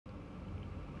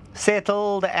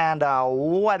Settled, and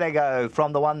away they go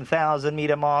from the 1,000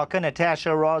 metre marker.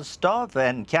 Natasha Rostov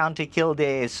and County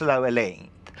Kildare slower length.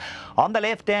 On the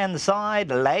left-hand side,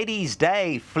 Ladies'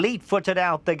 Day fleet-footed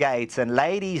out the gates, and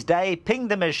Ladies' Day pinged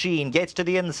the machine, gets to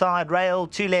the inside rail,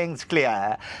 2 lengths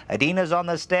clear. Adina's on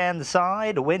the stand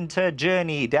side, Winter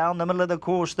Journey down the middle of the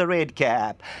course, the red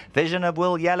cap. Vision of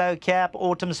Will, yellow cap,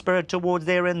 Autumn Spirit towards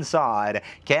their inside.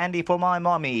 Candy for My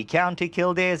Mommy, County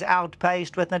Kildare's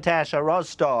outpaced with Natasha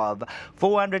Rostov.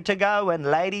 400 to go, and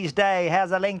Ladies' Day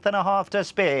has a length and a half to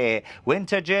spare.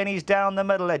 Winter Journey's down the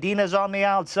middle, Adina's on the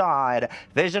outside.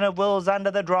 Vision of Will's under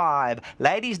the drive.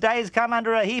 Ladies' Day's come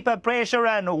under a heap of pressure,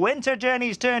 and Winter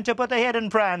Journey's turn to put the head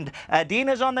in front.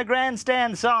 Adina's on the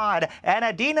grandstand side, and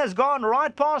Adina's gone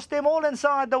right past them all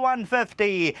inside the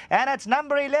 150. And it's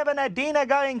number 11, Adina,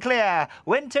 going clear.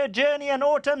 Winter Journey and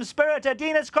Autumn Spirit.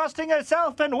 Adina's costing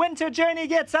herself, and Winter Journey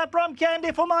gets up from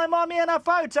Candy for My Mommy and a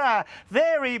photo.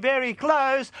 Very, very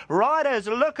close. Riders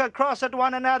look across at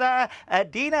one another.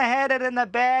 Adina had it in the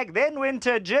bag, then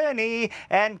Winter Journey,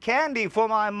 and Candy for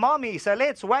My Mommy. So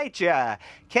let's wait here.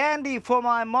 Candy for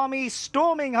My Mommy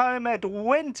storming home at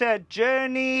Winter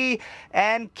Journey,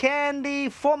 and Candy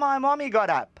for My Mommy got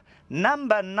up.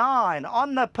 Number 9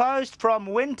 on the post from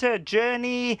Winter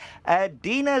Journey.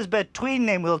 Adina's between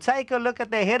them. We'll take a look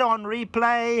at the head-on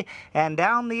replay, and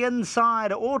down the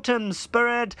inside, Autumn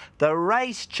Spirit. The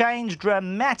race changed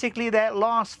dramatically that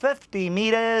last 50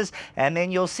 metres, and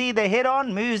then you'll see the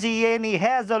head-on. Muzieni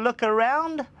has a look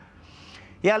around.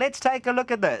 Yeah, let's take a look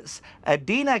at this.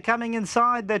 Adina coming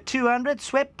inside the 200,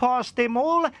 swept past them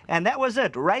all, and that was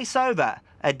it. Race over.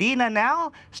 Adina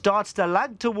now starts to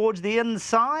lug towards the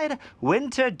inside.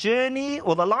 Winter Journey,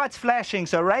 or the lights flashing,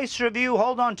 so race review,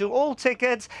 hold on to all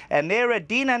tickets, and there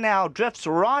Adina now drifts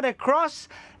right across.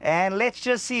 And let's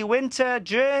just see Winter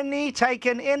Journey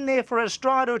taken in there for a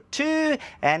stride or two,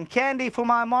 and Candy for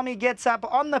My Mommy gets up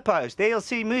on the post. There you'll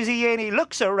see Muzieni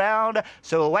looks around,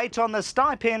 so we'll wait on the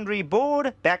stipendary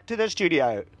board. Back to the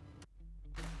studio.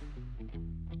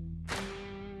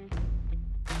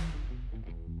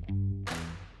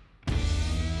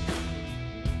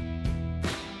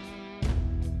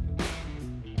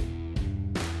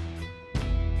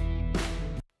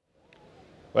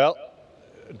 Well,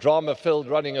 drama-filled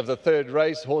running of the third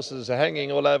race. Horses are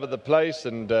hanging all over the place,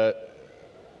 and the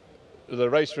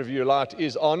race review light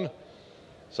is on.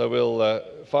 So we'll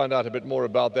find out a bit more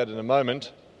about that in a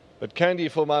moment. But Candy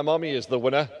for My Mommy is the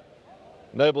winner.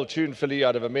 Noble Tune filly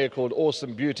out of a mare called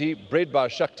Awesome Beauty, bred by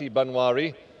Shakti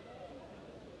Banwari,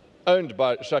 owned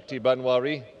by Shakti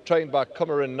Banwari, trained by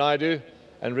Kumaran Naidu,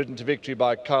 and ridden to victory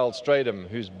by Kyle Stradham,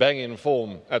 who's bang in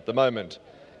form at the moment.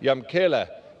 Yamkela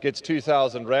gets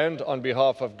 2,000 Rand on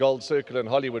behalf of Gold Circle and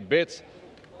Hollywoodbets.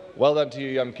 Well done to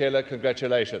you, Yamkela.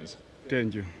 Congratulations.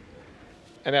 Thank you.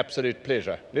 An absolute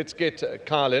pleasure. Let's get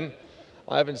Kyle in.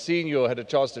 I haven't seen you or had a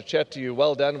chance to chat to you.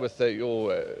 Well done with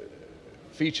your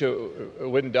feature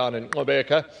win down in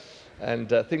Obeka. And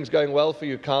things going well for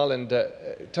you, Kyle. And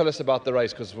tell us about the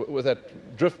race, because with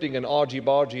that drifting and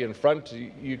argy-bargy in front,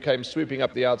 you came swooping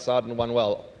up the outside and won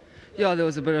well. Yeah, there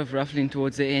was a bit of ruffling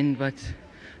towards the end, but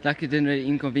luckily it didn't really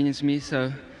inconvenience me,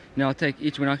 so I'll take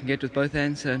each win I can get with both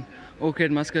hands. And all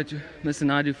credit must go to Mr.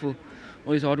 Naidu for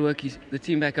all his hard work, the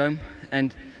team back home,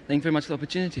 and thank you very much for the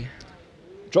opportunity.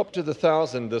 Dropped to the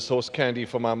 1,000, this horse Candy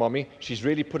for My Mommy. She's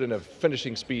really put in a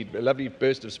finishing speed, a lovely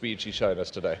burst of speed she's shown us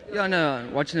today. Yeah, no,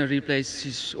 watching her replays,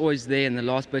 she's always there in the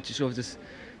last bit. She sort of just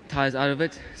tires out of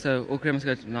it. So all credit must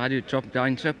go to Naidu, drop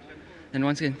down trip. And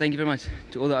once again, thank you very much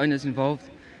to all the owners involved.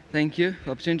 Thank you for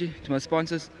the opportunity, to my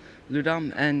sponsors,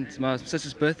 Ludam, and my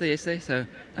sister's birthday yesterday, so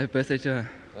happy birthday to her.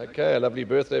 Okay, a lovely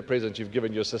birthday present you've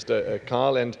given your sister,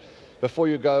 Kyle. And before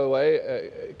you go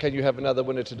away, can you have another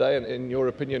winner today? And in your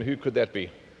opinion, who could that be?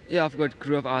 Yeah, I've got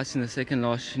Grew of Ice in the second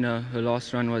last. You know, her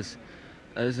last run was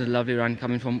a lovely run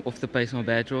coming from off the pace on a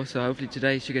bad draw. So hopefully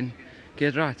today she can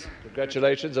get it right.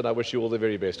 Congratulations, and I wish you all the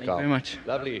very best, Kyle. Thank you very much.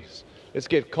 Lovely. Let's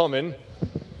get Common,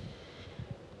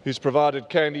 who's provided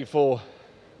candy for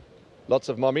lots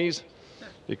of mummies,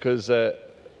 because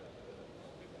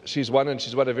she's won, and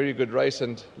she's won a very good race,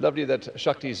 and lovely that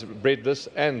Shakti's bred this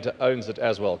and owns it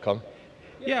as well, Com.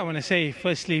 Yeah, I want to say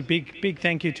firstly big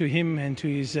thank you to him and to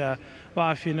his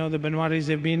wife. You know, the Banwaris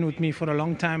have been with me for a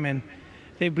long time, and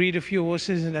they breed a few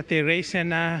horses that they race,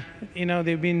 and you know,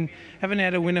 haven't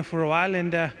had a winner for a while,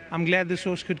 and I'm glad this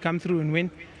horse could come through and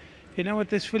win. You know, with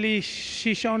this filly,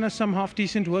 she's shown us some half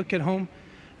decent work at home,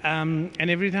 and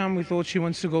every time we thought she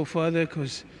wants to go further,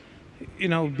 because you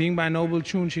know, being by Noble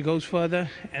Tune, she goes further.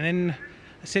 And then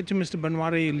I said to Mr.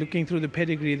 Banwari, looking through the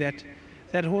pedigree,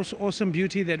 that horse Awesome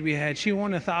Beauty that we had, she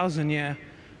won 1,000 here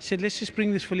said, let's just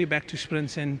bring this filly back to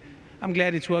sprints, and I'm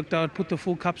glad it's worked out. Put the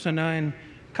full cups on her, and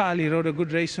Kyle, he rode a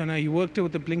good race on her. He worked her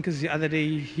with the blinkers the other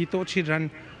day. He thought she'd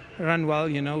run well,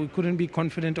 you know. We couldn't be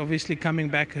confident, obviously, coming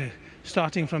back,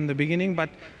 starting from the beginning, but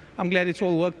I'm glad it's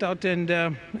all worked out,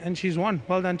 and she's won.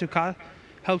 Well done to Kyle.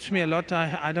 Helps me a lot.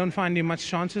 I don't find him much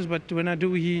chances, but when I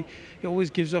do, he always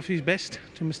gives off his best.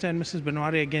 To Mr. and Mrs.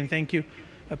 Benoit, again, thank you.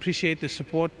 Appreciate the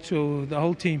support. To the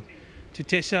whole team. To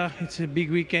Tessa, it's a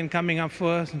big weekend coming up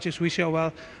for us, and just wish her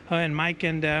well, her and Mike,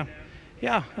 and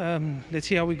let's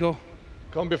see how we go.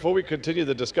 Con, before we continue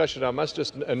the discussion, I must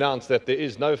just announce that there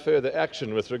is no further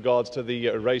action with regards to the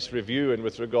race review and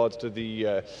with regards to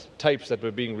the tapes that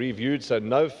were being reviewed, so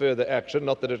no further action,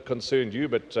 not that it concerned you,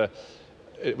 but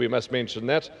we must mention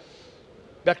that.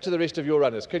 Back to the rest of your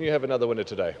runners. Can you have another winner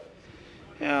today?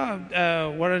 Yeah,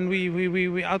 Warren,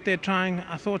 we out there trying.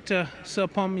 I thought Sir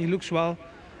Pom, he looks well.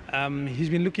 He's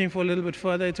been looking for a little bit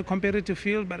further. It's a competitive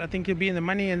field, but I think he'll be in the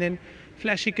money. And then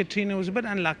Flashy Katrina was a bit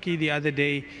unlucky the other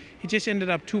day. He just ended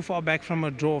up too far back from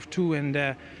a draw of 2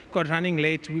 and got running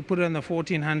late. We put it on the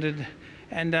 1400,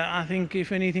 and I think,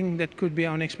 if anything, that could be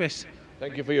our next best.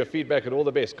 Thank you for your feedback and all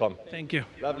the best, Com. Thank you.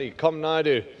 Lovely. Com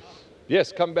Naidu.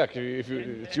 Yes, come back.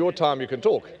 It's your time, you can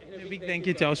talk. A big thank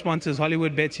you to our sponsors,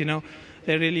 Hollywoodbets. You know,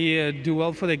 they really do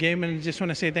well for the game, and just want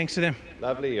to say thanks to them.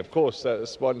 Lovely. Of course,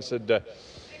 sponsored.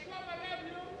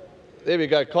 There we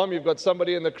go, Com, you've got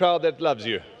somebody in the crowd that loves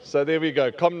you. So there we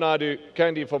go. Com Naidu,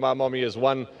 Candy for my mommy is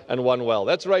won, and won well.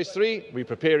 That's race 3. We're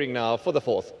preparing now for the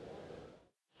 4th.